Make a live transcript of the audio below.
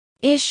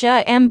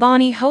Isha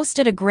Ambani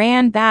hosted a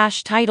grand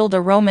bash titled A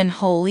Roman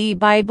Holi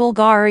by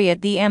Bulgari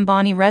at the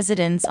Ambani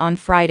residence on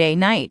Friday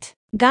night.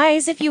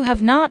 Guys, if you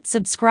have not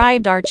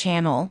subscribed our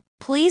channel,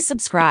 please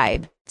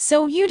subscribe,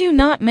 so you do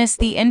not miss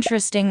the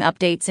interesting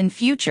updates in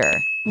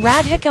future.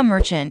 Radhika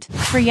Merchant,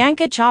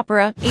 Priyanka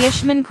Chopra,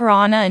 Ayushmann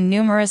Khurrana and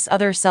numerous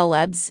other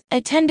celebs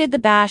attended the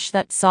bash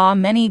that saw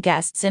many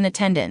guests in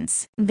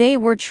attendance. They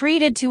were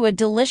treated to a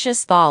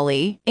delicious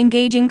thali,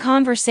 engaging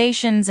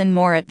conversations and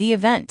more at the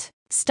event.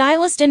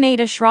 Stylist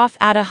Anita Shroff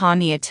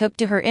Adahania took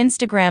to her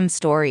Instagram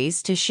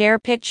stories to share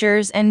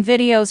pictures and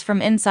videos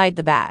from inside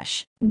the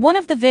bash. One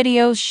of the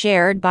videos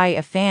shared by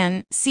a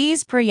fan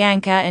sees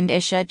Priyanka and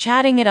Isha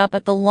chatting it up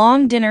at the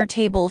long dinner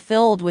table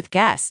filled with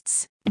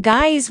guests.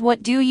 Guys,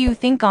 what do you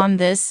think on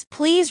this?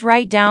 Please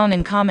write down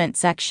in comment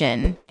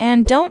section.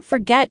 And don't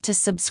forget to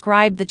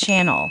subscribe the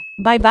channel.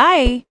 Bye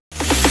bye.